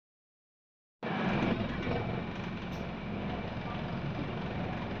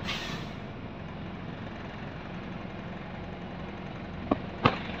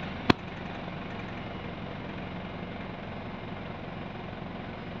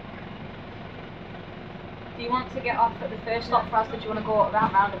Do you want to get off at the first stop for us, or do you want to go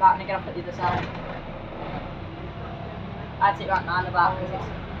around roundabout and get off at the other side? I'd take round roundabout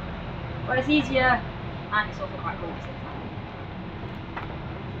because it's easier and it's also quite cool at the same time.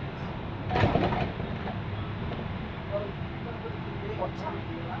 What time?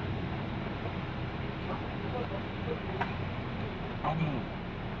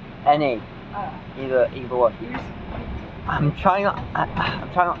 Any. Either one. I'm trying not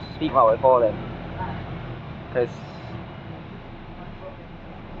to speak while recording. Because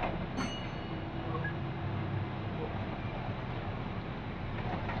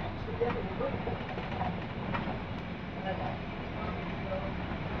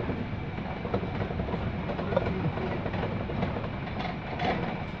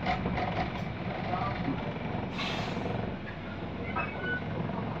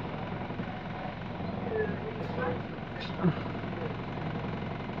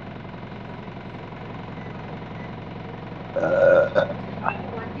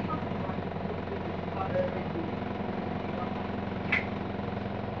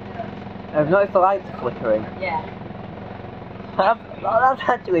I've noticed the lights flickering. Yeah. That's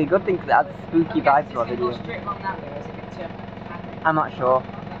actually a good thing because it adds spooky vibes to my video. Go straight along that way, or is it going to turn? I'm not sure.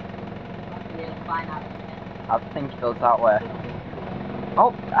 We'll find out. I think it goes that way.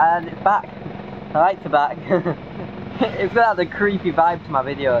 Oh, and it's back. The lights are back. It's gonna have a creepy vibe to my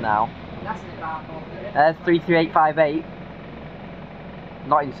video now. That's it around. There's 33858.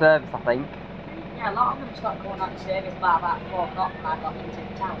 Not in service, I think. Yeah, a lot of them start going out of service by about 4 o'clock when I got into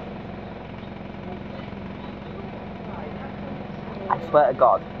town. I swear to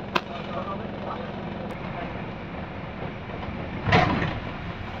God.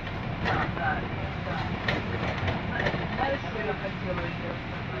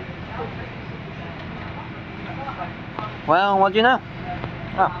 Well, what do you know?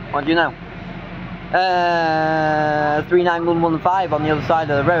 Oh, what do you know? 39115 on the other side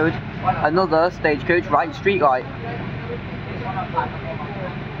of the road. Another stagecoach right street light.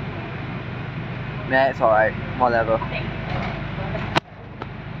 Yeah, it's alright. Whatever.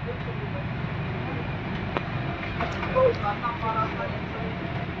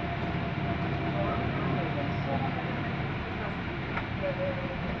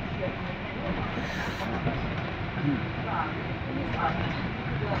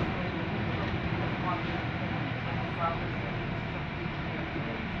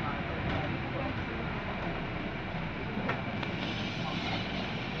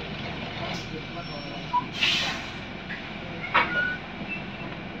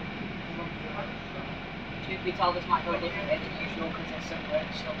 Truth be told, this might go a different way than usual because there's some work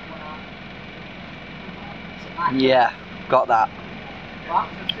stuff going on. Yeah, got that. What?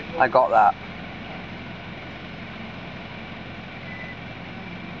 I got that.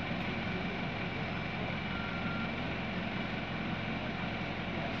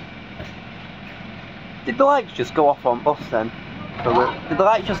 Did the lights just go off on bus then? Did the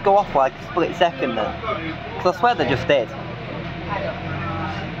lights just go off like a split second then? Because I swear they just did. I don't know.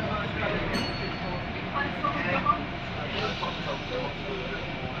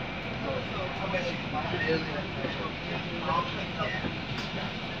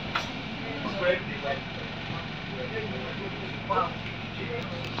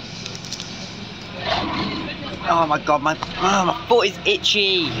 Oh my God, my foot is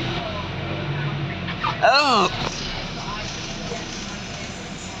itchy. Oh.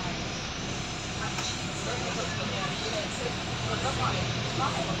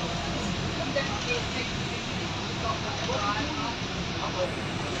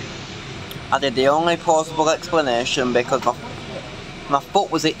 I did the only plausible explanation because my foot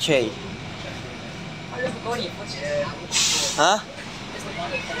was itchy. Huh?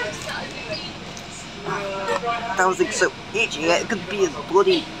 That was like so itchy, it could be a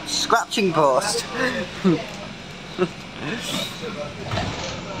bloody scratching post.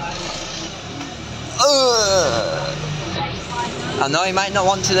 I know you might not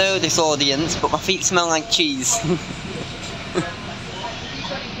want to know this, audience, but my feet smell like cheese.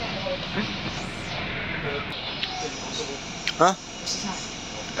 Huh?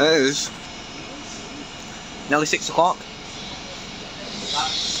 It is. Nearly 6 o'clock.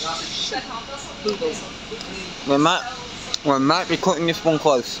 We might be cutting this one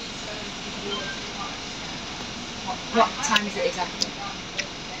close. What time is it exactly?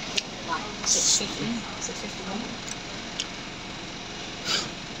 Like 6:50? 6:51?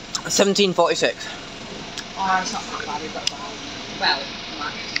 17:46. Oh, it's not that bad, is that bad? Well,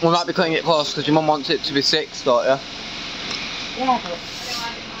 We might be cutting it close because your mum wants it to be 6, don't you? yeah, but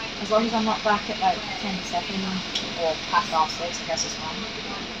as long as I'm not back at like 10 seconds, walk past our sticks, I guess it's fine.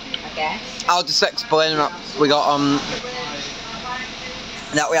 I guess. I'll just explain that we got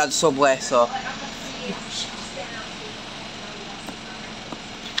that we had Subway, so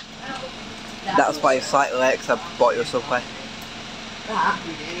that's why you're slightly late, because I bought you a Subway. That?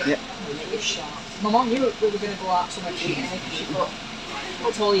 Yeah. Make it sharp. My mum knew we were going to go out somewhere cheap anyway, because she thought,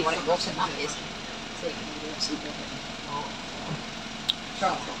 I told you what it was and that is.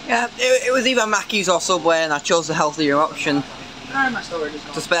 Yeah, it was either Mackey's or Subway, and I chose the healthier option.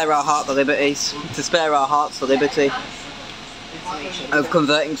 To spare our heart the liberties. To spare our hearts the liberty of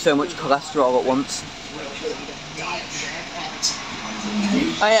converting so much cholesterol at once.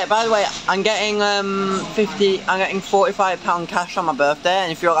 Oh yeah, by the way, I'm getting £45 cash on my birthday,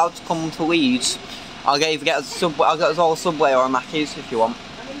 and if you're allowed to come to Leeds, I'll get us all a Subway or a Mackey's if you want.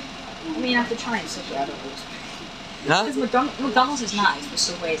 I mean, I have to try and Subway, I don't know. Huh? Because McDonald's is nice, but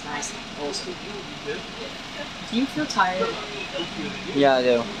Subway is nice also. Do you feel tired? Yeah, I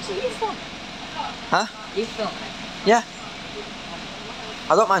do. So you film? Huh? You film it? Yeah.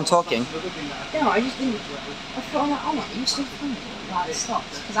 I don't mind talking. No, I just didn't. I thought, oh my, you still filming? Like, it stopped.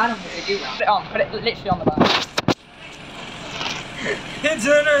 Because I don't usually do that. Put it on, put it literally on the back. It's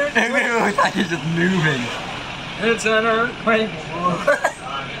an earthquake! It looks like it's just moving. It's an earthquake.